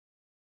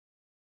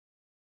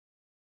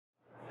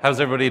How's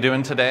everybody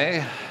doing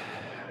today?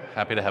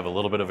 Happy to have a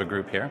little bit of a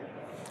group here.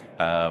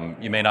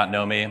 You may not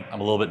know me. I'm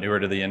a little bit newer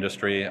to the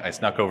industry. I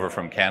snuck over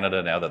from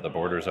Canada now that the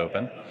border's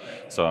open,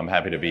 so I'm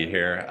happy to be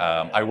here.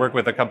 I work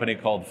with a company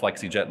called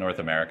Flexijet North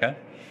America.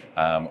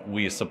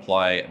 We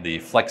supply the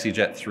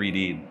Flexijet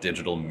 3D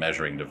digital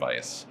measuring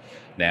device.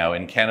 Now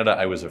in Canada,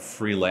 I was a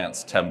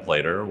freelance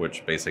templater,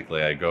 which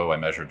basically I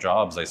measure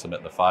jobs, I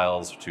submit the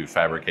files to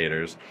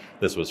fabricators.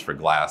 This was for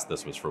glass,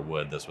 this was for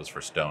wood, this was for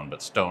stone,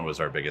 but stone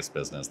was our biggest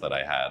business that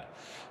I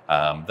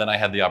had. Then I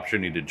had the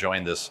opportunity to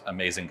join this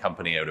amazing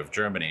company out of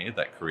Germany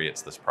that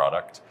creates this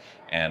product.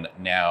 And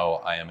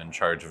now I am in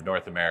charge of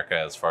North America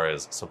as far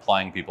as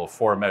supplying people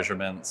for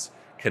measurements,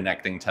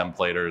 connecting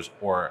templators,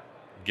 or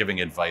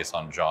giving advice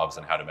on jobs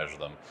and how to measure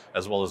them,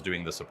 as well as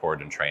doing the support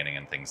and training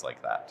and things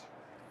like that.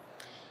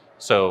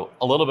 So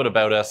a little bit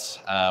about us.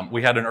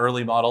 We had an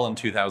early model in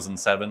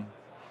 2007.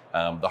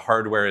 The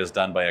hardware is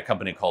done by a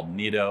company called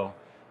Nido,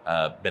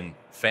 been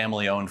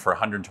family owned for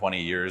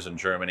 120 years in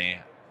Germany.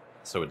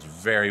 So it's a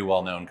very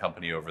well-known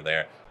company over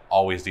there,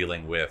 always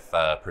dealing with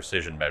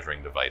precision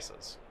measuring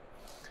devices.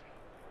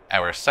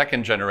 Our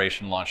second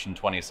generation launched in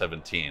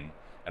 2017,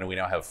 and we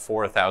now have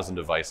 4,000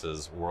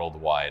 devices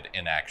worldwide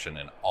in action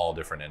in all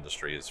different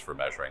industries for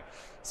measuring.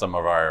 Some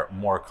of our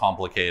more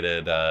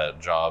complicated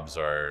jobs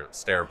are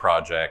stair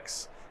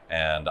projects,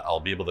 and I'll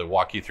be able to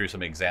walk you through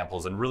some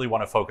examples and really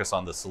want to focus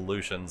on the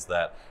solutions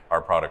that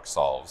our product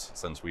solves,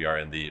 since we are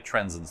in the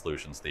Trends and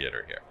Solutions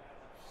theater here.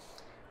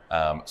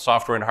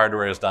 Software and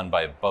hardware is done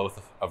by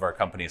both of our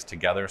companies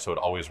together, so it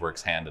always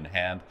works hand in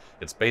hand.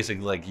 It's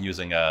basically like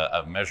using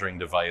a measuring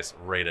device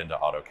right into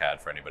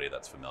AutoCAD for anybody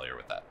that's familiar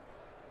with that.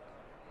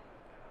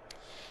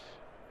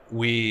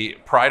 We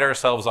pride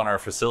ourselves on our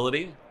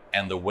facility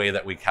and the way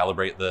that we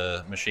calibrate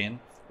the machine.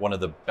 One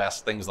of the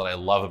best things that I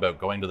love about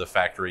going to the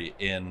factory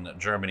in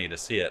Germany to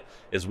see it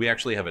is we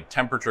actually have a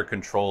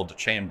temperature-controlled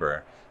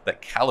chamber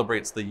that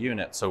calibrates the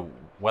unit. So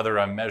whether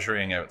I'm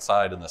measuring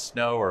outside in the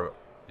snow or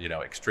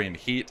extreme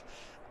heat,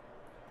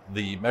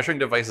 the measuring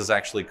device is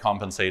actually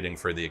compensating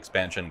for the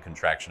expansion and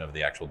contraction of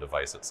the actual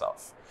device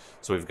itself.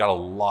 So we've got a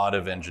lot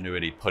of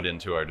ingenuity put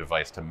into our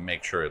device to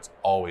make sure it's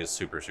always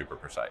super, super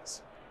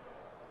precise.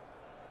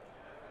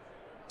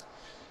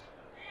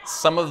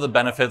 Some of the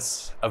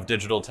benefits of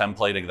digital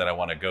templating that I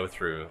want to go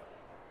through: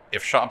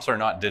 if shops are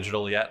not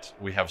digital yet,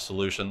 we have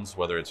solutions,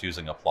 whether it's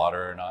using a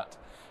plotter or not.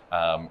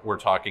 We're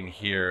talking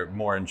here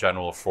more in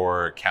general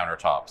for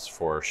countertops,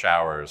 for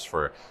showers,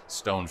 for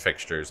stone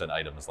fixtures and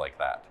items like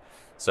that.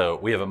 So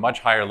we have a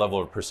much higher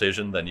level of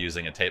precision than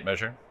using a tape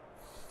measure.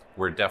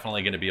 We're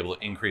definitely going to be able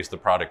to increase the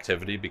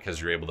productivity because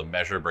you're able to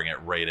measure, bring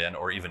it right in,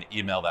 or even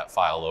email that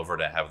file over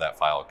to have that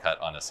file cut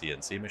on a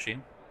CNC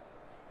machine.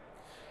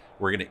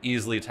 We're going to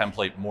easily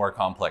template more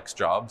complex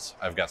jobs.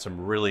 I've got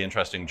some really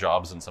interesting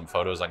jobs and some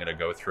photos I'm going to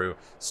go through: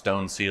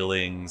 stone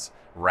ceilings,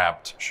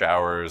 wrapped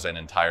showers, and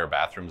entire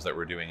bathrooms that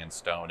we're doing in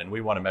stone. And we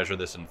want to measure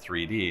this in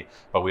 3D,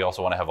 but we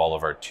also want to have all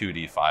of our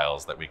 2D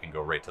files that we can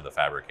go right to the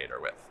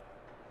fabricator with.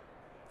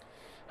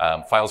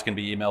 Files can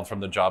be emailed from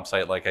the job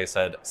site, like I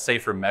said.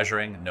 Safer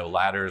measuring, no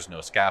ladders,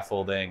 no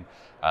scaffolding,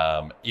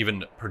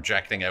 even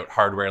projecting out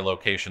hardware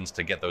locations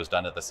to get those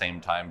done at the same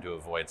time to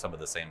avoid some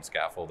of the same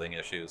scaffolding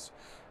issues.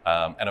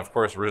 And of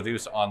course,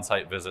 reduce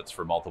on-site visits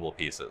for multiple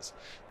pieces.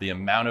 The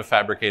amount of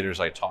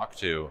fabricators I talk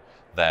to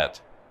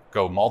that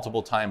go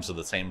multiple times to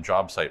the same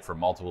job site for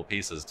multiple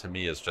pieces, to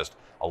me, is just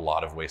a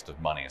lot of waste of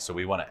money. So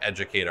we want to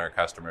educate our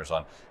customers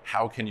on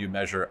how can you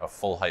measure a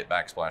full height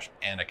backsplash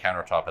and a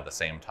countertop at the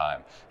same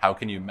time? How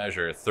can you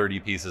measure 30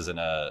 pieces in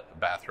a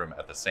bathroom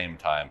at the same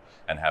time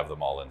and have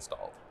them all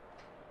installed?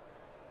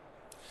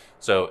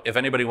 So if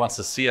anybody wants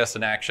to see us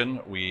in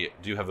action, we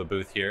do have a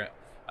booth here,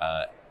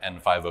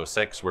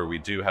 N506, where we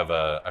do have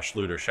a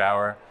Schluter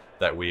shower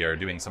that we are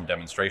doing some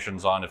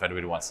demonstrations on. If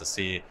anybody wants to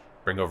see,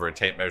 bring over a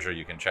tape measure,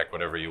 you can check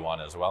whatever you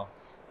want as well.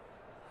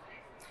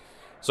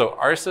 So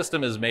our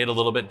system is made a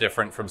little bit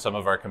different from some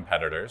of our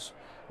competitors.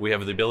 We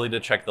have the ability to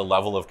check the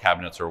level of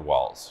cabinets or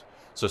walls.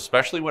 So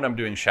especially when I'm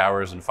doing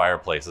showers and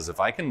fireplaces, if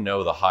I can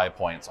know the high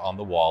points on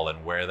the wall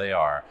and where they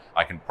are,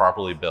 I can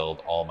properly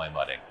build all my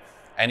mudding.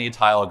 Any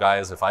tile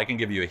guys, if I can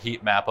give you a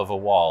heat map of a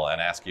wall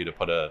and ask you to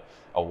put a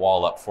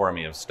wall up for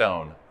me of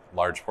stone,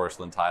 large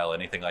porcelain tile,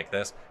 anything like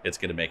this, it's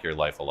going to make your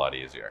life a lot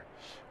easier.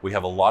 We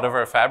have a lot of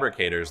our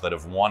fabricators that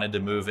have wanted to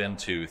move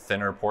into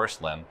thinner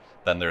porcelain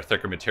than their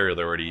thicker material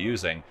they're already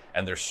using,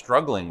 and they're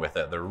struggling with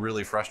it. They're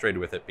really frustrated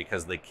with it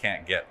because they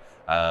can't get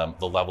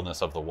the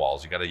levelness of the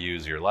walls. You got to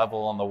use your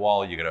level on the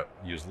wall, you got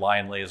to use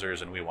line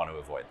lasers, and we want to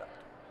avoid that.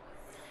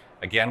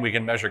 Again, we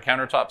can measure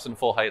countertops in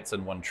full heights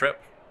in one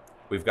trip.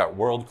 We've got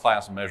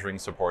world-class measuring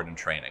support and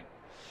training.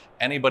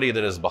 Anybody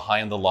that is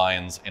behind the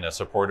lines in a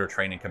support or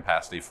training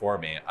capacity for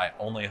me, I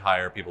only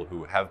hire people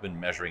who have been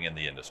measuring in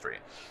the industry.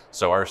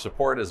 So our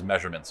support is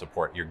measurement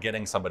support. You're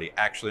getting somebody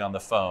actually on the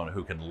phone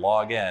who can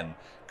log in,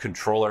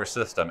 control our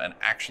system, and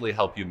actually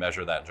help you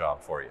measure that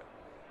job for you.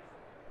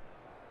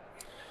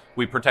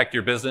 We protect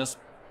your business.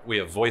 We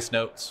have voice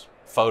notes,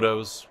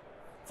 photos,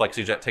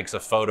 Flexijet takes a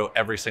photo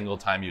every single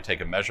time you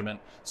take a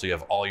measurement, so you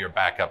have all your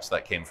backups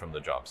that came from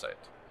the job site.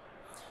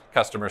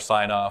 Customer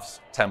sign-offs,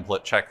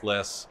 template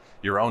checklists,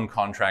 your own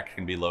contract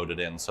can be loaded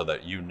in so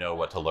that you know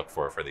what to look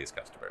for these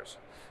customers.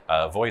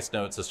 Voice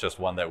notes is just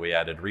one that we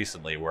added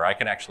recently, where I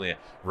can actually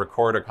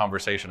record a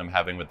conversation I'm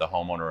having with the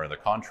homeowner or the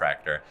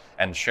contractor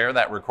and share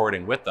that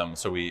recording with them,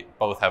 so we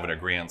both have an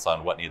agreement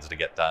on what needs to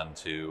get done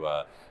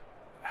to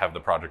have the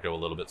project go a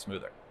little bit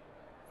smoother.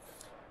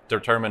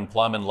 Determine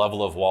plumb and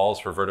level of walls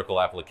for vertical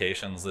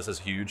applications. This is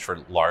huge for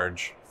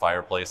large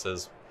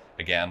fireplaces.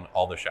 Again,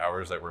 all the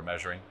showers that we're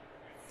measuring.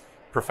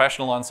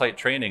 Professional on-site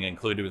training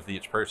included with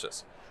each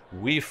purchase.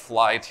 We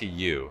fly to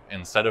you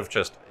instead of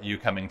just you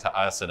coming to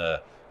us in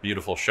a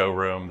beautiful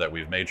showroom that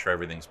we've made sure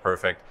everything's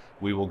perfect.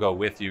 We will go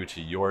with you to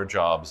your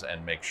jobs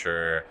and make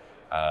sure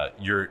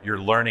you're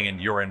learning in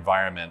your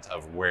environment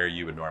of where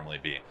you would normally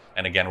be.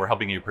 And again, we're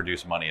helping you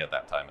produce money at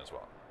that time as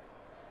well.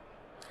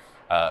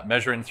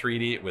 Measure in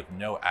 3D with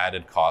no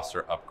added costs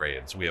or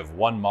upgrades. We have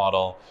one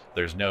model.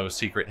 There's no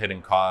secret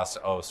hidden costs.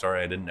 Oh,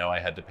 sorry, I didn't know I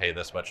had to pay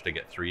this much to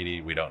get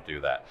 3D. We don't do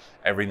that.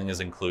 Everything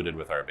is included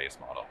with our base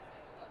model.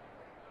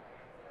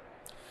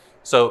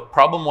 So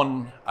problem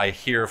one I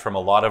hear from a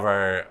lot of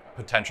our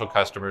potential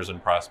customers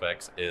and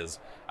prospects is,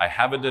 I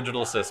have a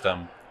digital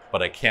system,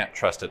 but I can't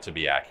trust it to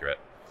be accurate.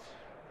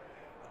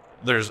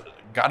 There's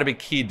got to be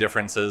key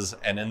differences,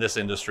 and in this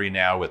industry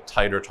now with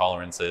tighter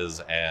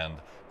tolerances and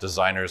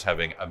designers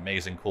having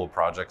amazing cool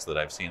projects that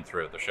I've seen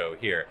throughout the show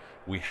here,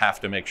 we have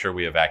to make sure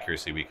we have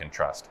accuracy we can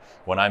trust.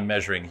 When I'm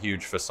measuring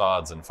huge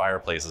facades and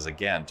fireplaces,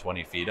 again,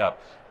 20 feet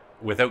up,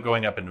 without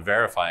going up and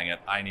verifying it,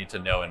 I need to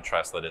know and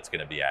trust that it's going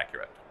to be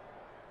accurate.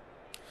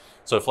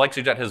 So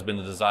Flexijet has been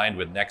designed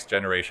with next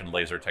generation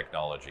laser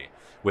technology.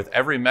 With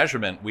every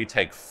measurement, we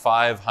take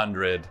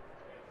 500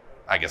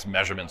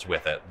 measurements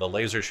with it. The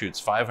laser shoots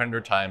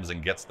 500 times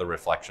and gets the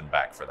reflection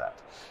back for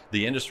that.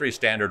 The industry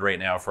standard right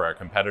now for our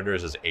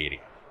competitors is 80.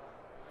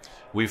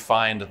 We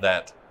find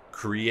that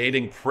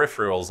creating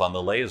peripherals on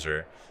the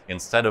laser,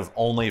 instead of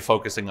only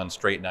focusing on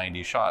straight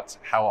 90 shots,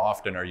 how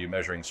often are you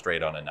measuring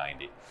straight on a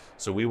 90?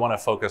 So we want to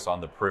focus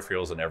on the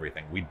peripherals and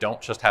everything. We don't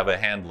just have a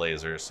hand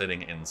laser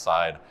sitting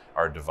inside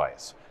our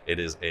device. It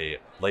is a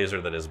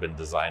laser that has been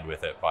designed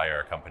with it by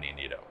our company,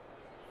 Nito.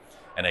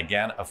 And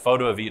again, a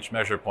photo of each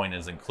measure point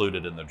is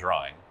included in the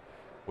drawing,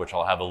 which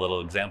I'll have a little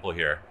example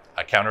here.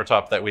 A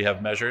countertop that we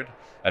have measured,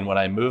 and when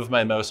I move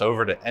my mouse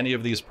over to any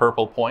of these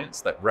purple points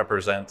that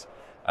represent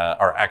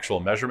our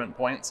actual measurement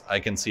points, I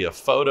can see a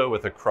photo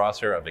with a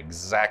crosshair of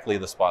exactly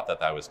the spot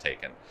that was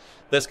taken.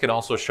 This can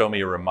also show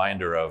me a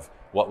reminder of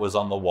what was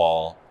on the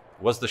wall.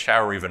 Was the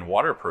shower even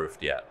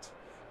waterproofed yet?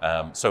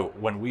 So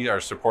when we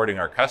are supporting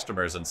our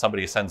customers and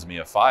somebody sends me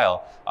a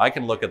file, I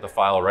can look at the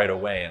file right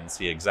away and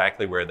see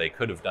exactly where they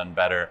could have done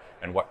better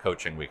and what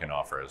coaching we can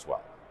offer as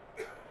well.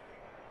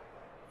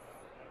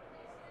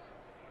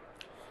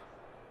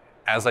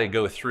 As I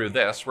go through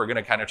this, we're going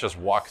to kind of just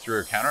walk through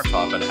a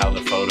countertop and how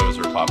the photos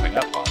are popping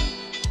up on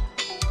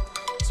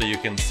it. So you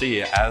can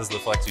see as the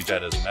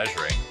Flexijet is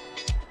measuring,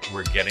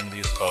 we're getting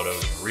these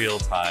photos real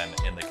time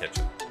in the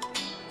kitchen.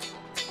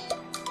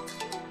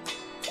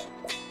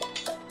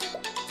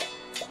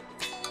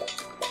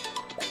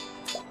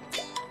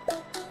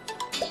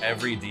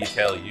 Every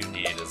detail you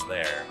need is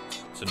there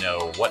to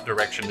know what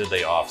direction did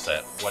they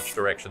offset, which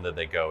direction did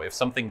they go. If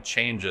something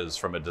changes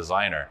from a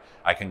designer,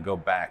 I can go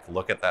back,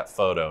 look at that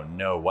photo,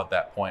 know what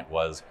that point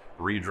was,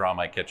 redraw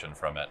my kitchen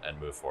from it, and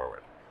move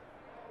forward.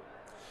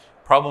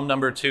 Problem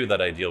number two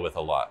that I deal with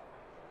a lot.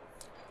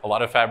 A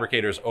lot of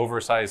fabricators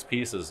oversize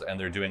pieces and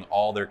they're doing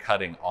all their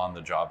cutting on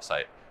the job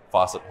site.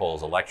 Faucet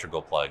holes,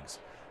 electrical plugs,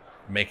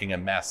 making a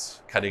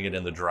mess, cutting it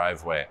in the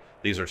driveway.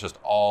 These are just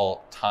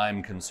all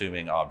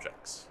time-consuming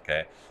objects,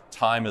 okay?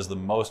 Time is the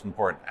most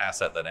important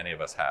asset that any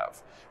of us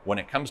have. When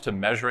it comes to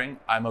measuring,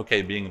 I'm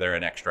okay being there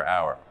an extra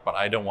hour, but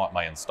I don't want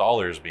my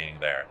installers being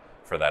there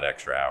for that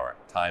extra hour.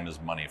 Time is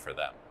money for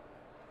them.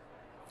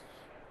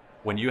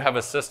 When you have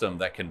a system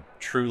that can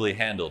truly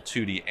handle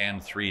 2D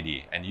and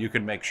 3D, and you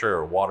can make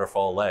sure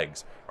waterfall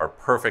legs are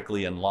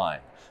perfectly in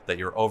line, that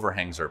your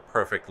overhangs are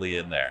perfectly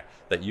in there,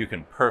 that you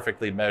can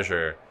perfectly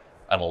measure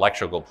an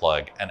electrical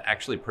plug and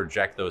actually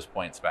project those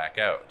points back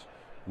out,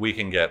 we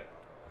can get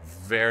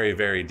very,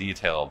 very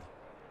detailed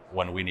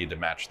when we need to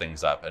match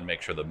things up and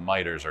make sure the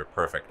miters are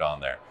perfect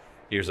on there.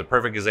 Here's a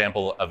perfect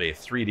example of a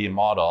 3D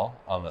model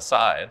on the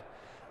side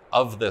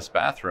of this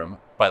bathroom,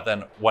 but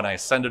then when I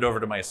send it over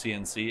to my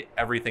CNC,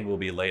 everything will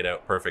be laid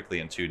out perfectly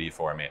in 2D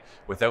for me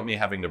without me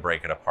having to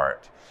break it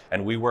apart.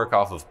 And we work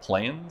off of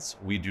planes.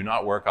 We do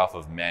not work off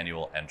of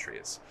manual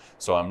entries.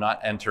 So I'm not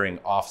entering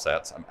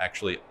offsets. I'm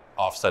actually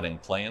offsetting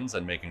planes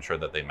and making sure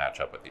that they match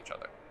up with each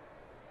other.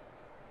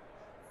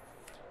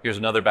 Here's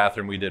another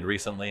bathroom we did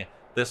recently.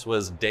 This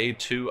was day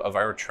 2 of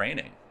our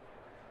training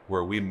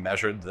where we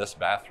measured this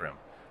bathroom,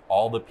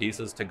 all the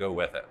pieces to go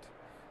with it.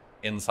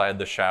 Inside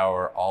the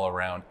shower, all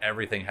around,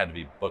 everything had to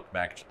be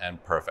bookmarked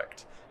and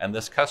perfect. And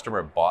this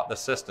customer bought the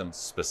system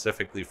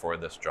specifically for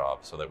this job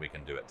so that we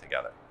can do it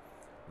together.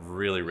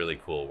 Really,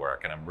 really cool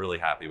work, and I'm really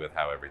happy with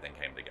how everything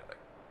came together.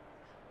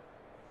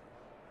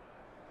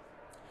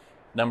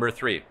 Number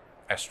 3,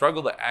 I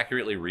struggle to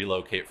accurately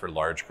relocate for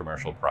large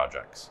commercial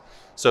projects.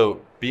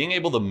 So being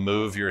able to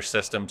move your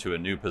system to a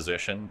new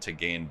position to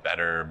gain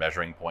better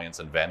measuring points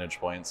and vantage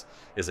points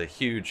is a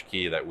huge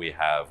key that we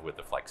have with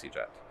the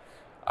Flexijet.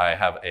 I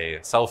have a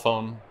cell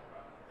phone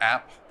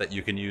app that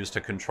you can use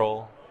to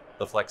control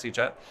the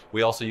Flexijet.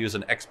 We also use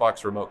an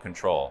Xbox remote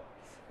control,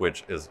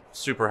 which is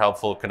super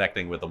helpful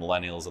connecting with the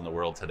millennials in the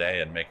world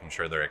today and making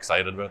sure they're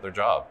excited about their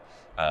job.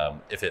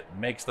 If it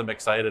makes them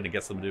excited and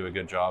gets them to do a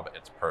good job,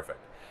 it's perfect.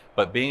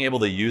 But being able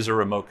to use a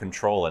remote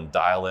control and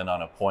dial in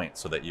on a point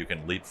so that you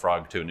can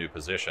leapfrog to a new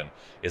position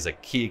is a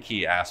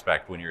key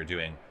aspect when you're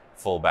doing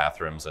full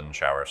bathrooms and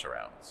shower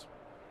surrounds.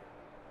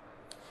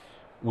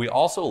 We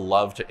also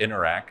love to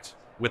interact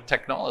with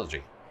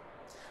technology.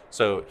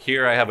 So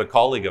here I have a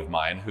colleague of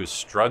mine who's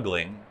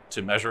struggling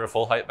to measure a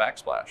full height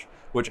backsplash,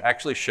 which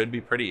actually should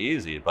be pretty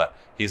easy, but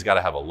he's got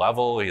to have a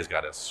level, he's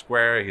got his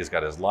square, he's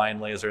got his line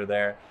laser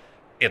there.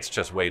 It's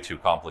just way too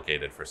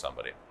complicated for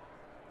somebody.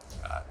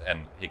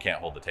 And he can't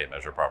hold the tape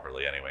measure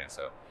properly anyway.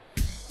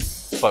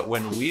 But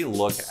when we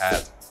look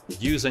at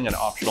using an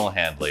optional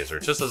hand laser,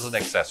 just as an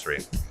accessory,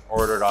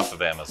 ordered off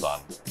of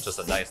Amazon, just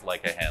a nice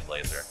Leica hand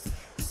laser,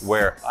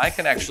 where I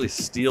can actually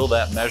steal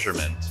that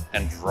measurement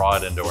and draw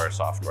it into our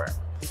software.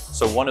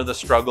 So one of the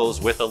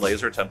struggles with a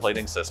laser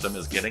templating system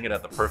is getting it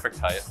at the perfect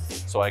height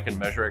so I can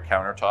measure a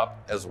countertop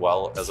as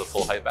well as a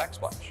full height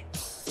backsplash.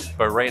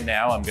 But right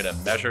now I'm gonna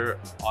measure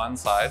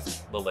onside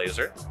the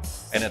laser,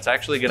 and it's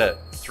actually gonna,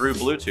 through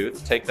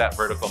Bluetooth, take that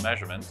vertical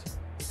measurement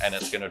and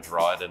it's gonna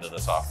draw it into the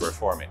software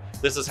for me.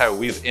 This is how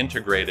we've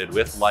integrated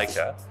with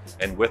Leica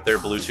and with their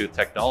Bluetooth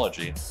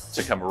technology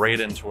to come right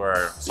into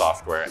our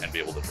software and be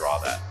able to draw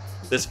that.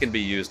 This can be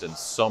used in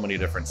so many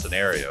different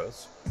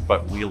scenarios,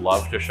 but we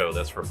love to show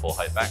this for full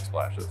height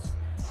backsplashes.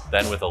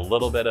 Then with a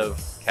little bit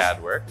of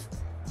CAD work,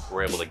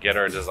 we're able to get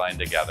our design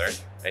together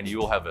and you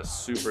will have a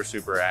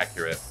super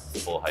accurate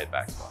full height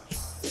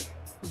backsplash.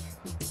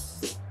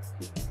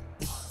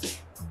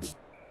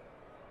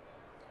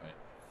 Right.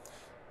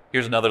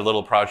 Here's another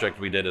little project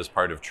we did as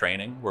part of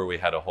training where we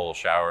had a whole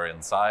shower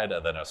inside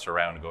and then a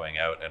surround going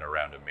out and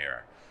around a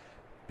mirror.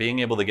 Being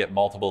able to get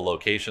multiple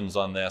locations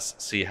on this,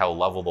 see how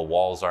level the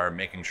walls are,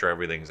 making sure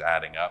everything's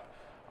adding up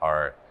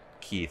are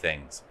key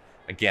things.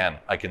 Again,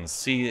 I can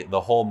see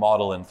the whole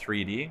model in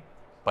 3D,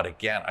 but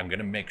again, I'm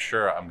gonna make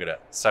sure I'm gonna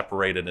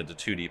separate it into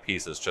 2D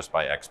pieces just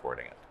by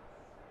exporting it.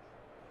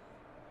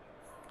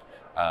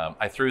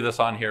 I threw this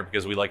on here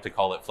because we like to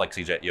call it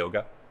Flexijet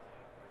Yoga,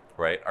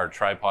 right? Our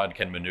tripod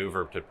can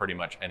maneuver to pretty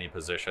much any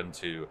position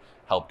to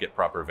help get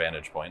proper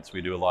vantage points.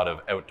 We do a lot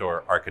of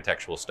outdoor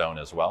architectural stone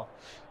as well.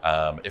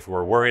 If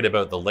we're worried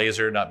about the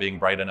laser not being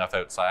bright enough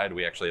outside,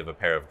 we actually have a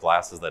pair of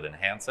glasses that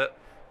enhance it,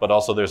 but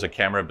also there's a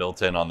camera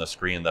built in on the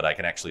screen that I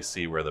can actually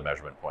see where the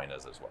measurement point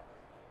is as well.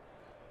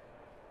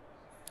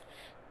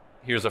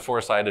 Here's a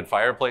 4-sided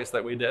fireplace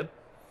that we did,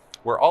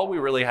 where all we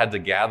really had to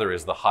gather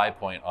is the high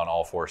point on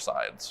all 4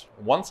 sides.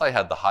 Once I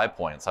had the high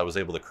points, I was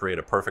able to create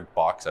a perfect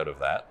box out of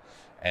that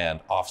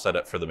and offset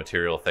it for the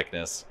material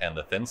thickness and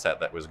the thin set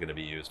that was going to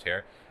be used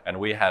here. And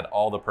we had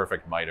all the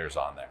perfect miters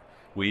on there.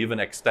 We even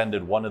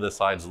extended one of the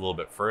sides a little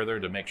bit further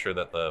to make sure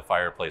that the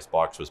fireplace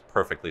box was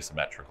perfectly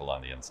symmetrical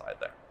on the inside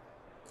there.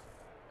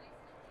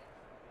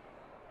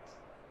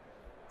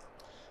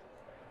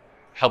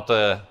 Helped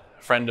a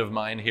friend of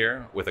mine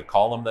here with a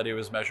column that he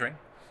was measuring.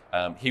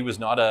 He was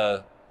not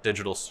a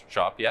digital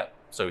shop yet,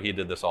 so he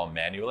did this all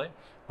manually,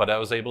 but I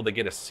was able to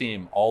get a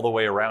seam all the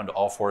way around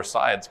all 4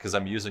 sides because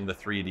I'm using the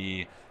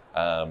 3D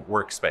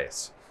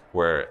workspace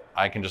where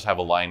I can just have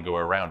a line go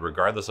around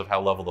regardless of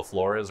how level the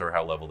floor is or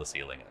how level the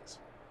ceiling is.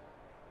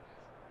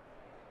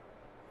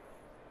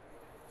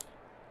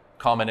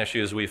 Common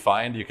issues we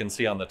find, you can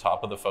see on the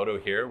top of the photo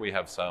here, we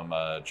have some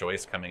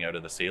joists coming out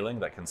of the ceiling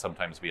that can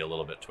sometimes be a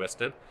little bit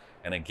twisted.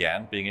 And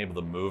again, being able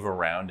to move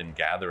around and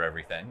gather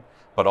everything,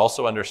 but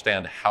also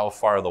understand how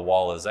far the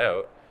wall is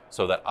out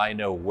so that I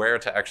know where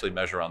to actually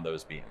measure on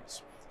those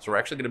beams. So we're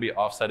actually going to be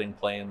offsetting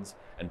planes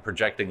and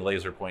projecting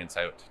laser points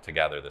out to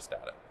gather this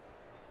data.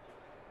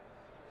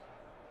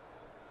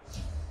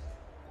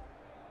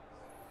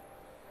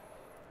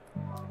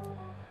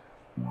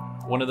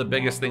 One of the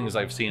biggest things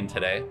I've seen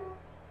today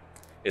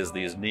is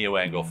these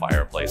neo-angle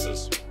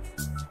fireplaces.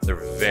 They're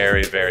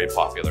very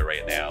popular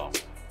right now.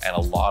 And a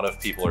lot of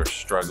people are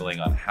struggling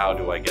on how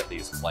do I get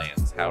these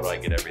planes? How do I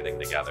get everything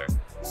together?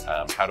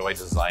 How do I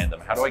design them?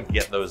 How do I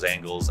get those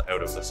angles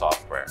out of the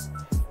software?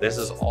 This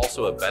is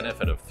also a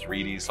benefit of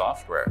 3D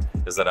software,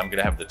 is that I'm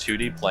gonna have the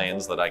 2D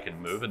planes that I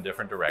can move in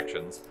different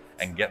directions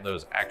and get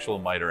those actual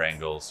miter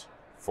angles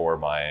for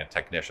my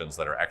technicians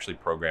that are actually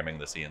programming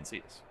the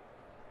CNCs.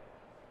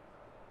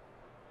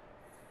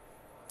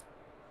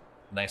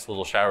 Nice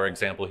little shower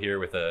example here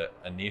with a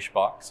niche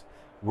box.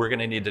 We're going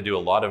to need to do a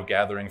lot of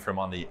gathering from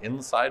on the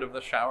inside of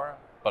the shower,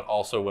 but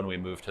also when we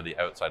move to the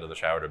outside of the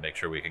shower to make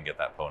sure we can get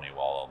that pony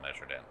wall all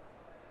measured in,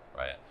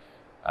 right?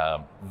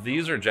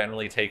 These are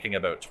generally taking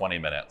about 20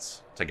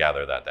 minutes to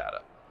gather that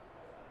data,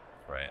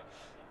 right?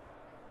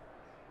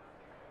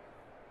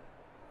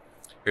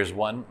 Here's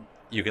one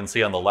You can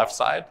see on the left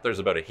side, there's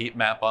about a heat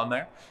map on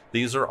there.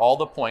 These are all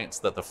the points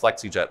that the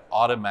Flexijet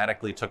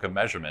automatically took a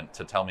measurement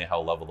to tell me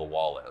how level the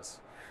wall is.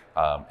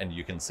 And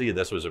you can see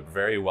this was a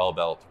very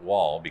well-built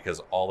wall because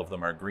all of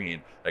them are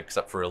green,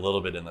 except for a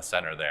little bit in the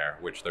center there,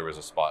 which there was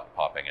a spot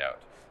popping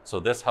out. So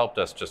this helped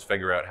us just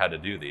figure out how to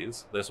do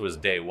these. This was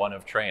day 1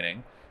 of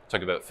training.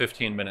 Took about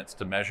 15 minutes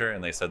to measure,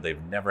 and they said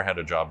they've never had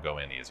a job go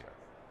in easier.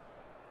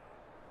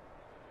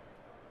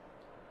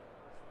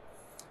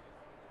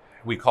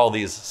 We call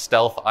these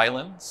stealth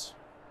islands,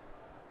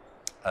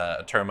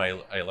 a term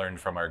I learned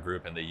from our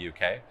group in the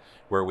UK,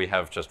 where we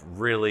have just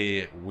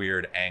really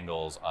weird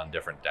angles on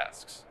different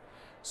desks.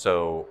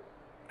 So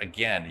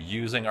again,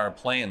 using our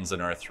planes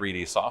in our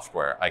 3D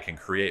software, I can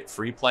create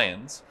free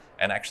planes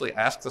and actually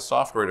ask the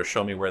software to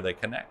show me where they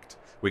connect.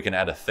 We can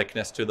add a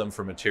thickness to them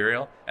for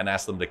material and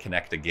ask them to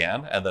connect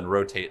again and then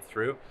rotate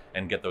through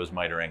and get those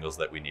miter angles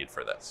that we need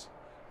for this.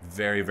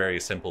 Very, very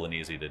simple and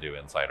easy to do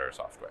inside our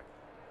software.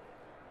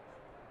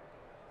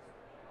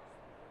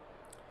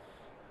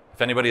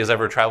 If anybody has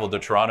ever traveled to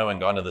Toronto and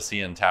gone to the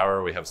CN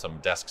Tower, we have some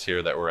desks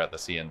here that were at the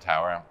CN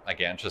Tower.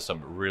 Again, just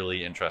some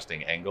really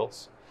interesting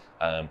angles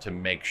to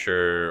make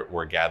sure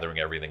we're gathering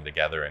everything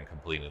together and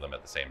completing them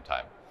at the same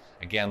time.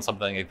 Again,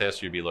 something like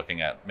this, you'd be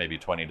looking at maybe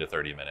 20 to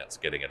 30 minutes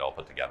getting it all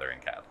put together in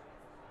CAD.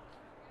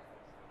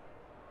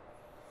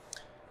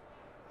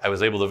 I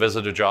was able to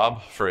visit a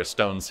job for a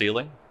stone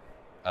ceiling.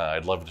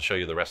 I'd love to show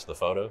you the rest of the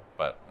photo,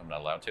 but I'm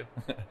not allowed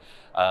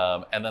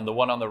to. And then the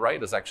one on the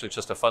right is actually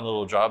just a fun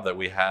little job that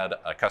we had.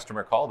 A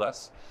customer called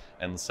us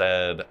and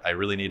said, I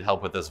really need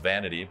help with this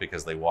vanity,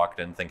 because they walked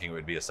in thinking it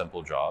would be a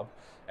simple job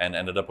and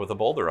ended up with a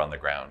boulder on the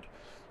ground.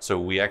 So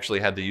we actually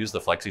had to use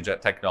the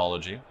Flexijet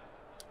technology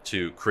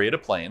to create a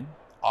plane,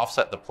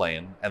 offset the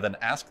plane, and then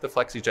ask the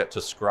Flexijet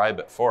to scribe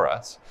it for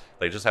us.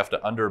 They just have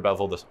to under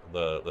bevel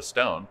the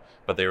stone,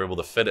 but they were able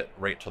to fit it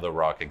right to the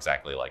rock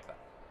exactly like that.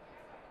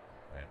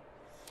 Right.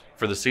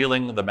 For the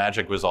ceiling, the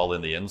magic was all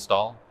in the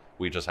install.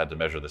 We just had to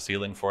measure the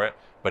ceiling for it.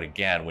 But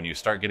again, when you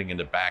start getting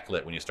into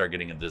backlit, when you start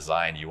getting into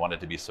design, you want it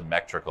to be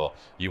symmetrical.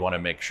 You want to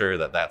make sure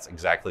that that's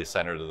exactly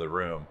centered to the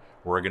room.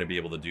 We're going to be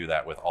able to do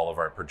that with all of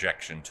our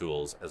projection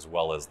tools as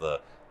well as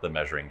the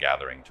measuring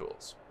gathering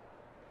tools.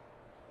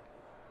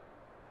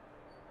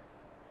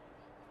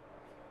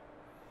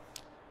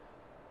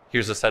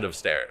 Here's a set of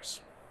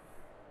stairs.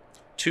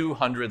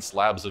 200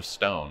 slabs of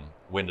stone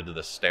went into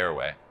the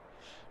stairway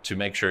to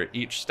make sure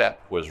each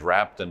step was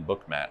wrapped and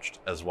book matched,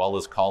 as well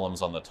as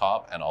columns on the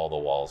top and all the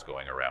walls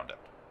going around it.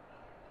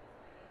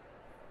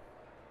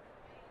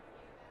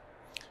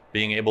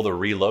 Being able to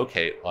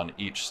relocate on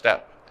each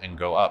step and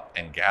go up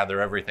and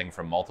gather everything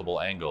from multiple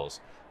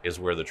angles is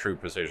where the true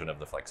precision of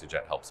the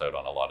Flexijet helps out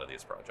on a lot of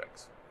these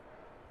projects.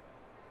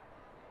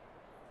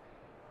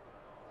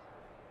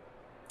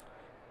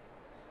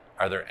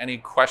 Are there any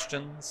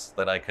questions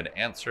that I could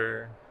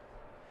answer?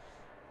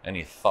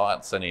 Any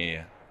thoughts,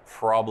 any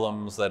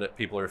problems that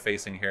people are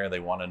facing here?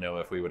 They want to know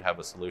if we would have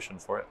a solution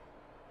for it.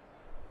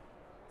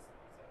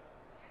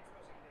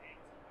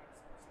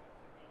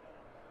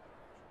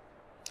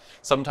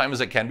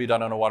 Sometimes it can be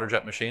done on a water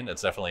jet machine.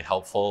 It's definitely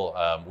helpful.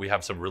 We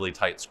have some really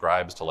tight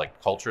scribes to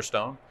like culture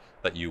stone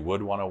that you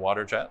would want a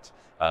water jet.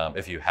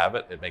 If you have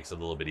it, it makes it a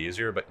little bit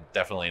easier, but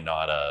definitely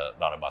not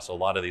a must. A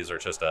lot of these are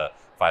just a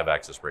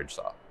 5-axis bridge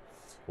saw.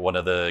 One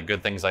of the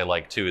good things I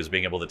like too is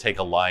being able to take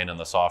a line in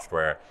the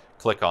software,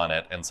 click on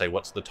it and say,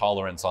 what's the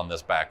tolerance on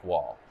this back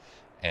wall?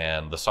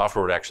 And the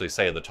software would actually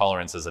say the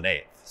tolerance is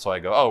 1/8. So I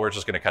go, oh, we're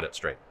just going to cut it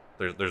straight.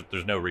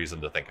 There's no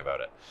reason to think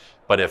about it.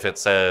 But if it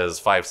says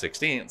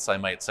 5/16, I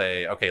might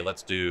say, okay,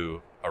 let's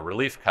do a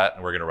relief cut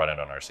and we're going to run it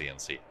on our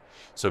CNC.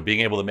 So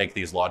being able to make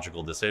these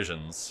logical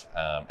decisions,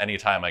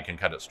 anytime I can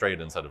cut it straight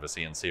instead of a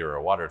CNC or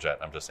a water jet,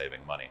 I'm just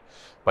saving money.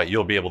 But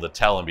you'll be able to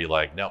tell and be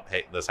like, no,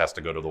 hey, this has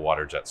to go to the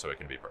water jet so it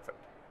can be perfect.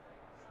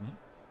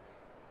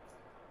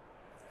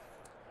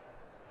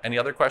 Any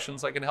other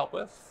questions I can help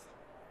with?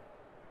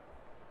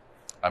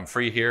 I'm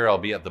free here. I'll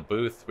be at the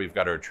booth. We've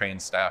got our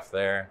trained staff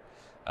there.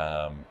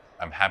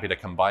 I'm happy to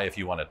come by if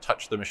you want to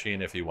touch the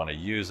machine, if you want to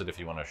use it, if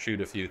you want to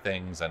shoot a few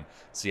things and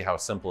see how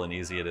simple and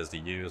easy it is to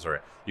use,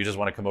 or you just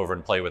want to come over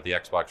and play with the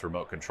Xbox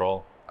remote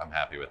control. I'm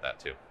happy with that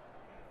too.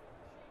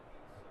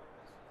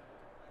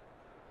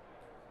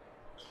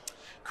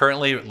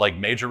 Currently, like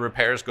major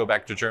repairs go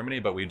back to Germany,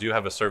 but we do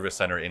have a service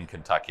center in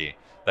Kentucky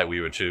that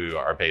we would do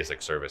our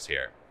basic service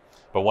here.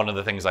 But one of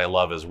the things I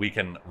love is we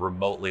can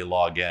remotely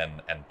log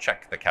in and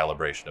check the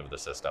calibration of the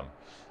system.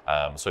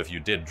 So if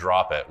you did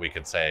drop it, we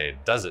could say,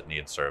 does it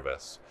need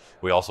service?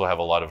 We also have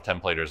a lot of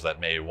templators that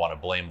may want to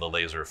blame the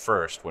laser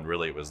first when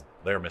really it was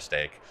their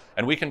mistake.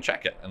 And we can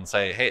check it and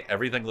say, hey,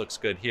 everything looks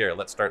good here.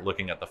 Let's start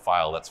looking at the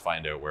file. Let's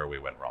find out where we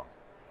went wrong.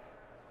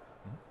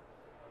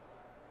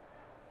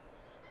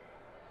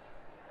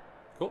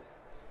 Cool.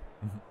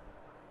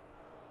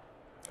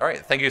 All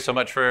right, thank you so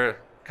much for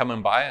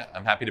coming by.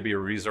 I'm happy to be a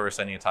resource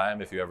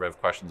anytime if you ever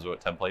have questions about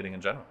templating in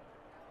general.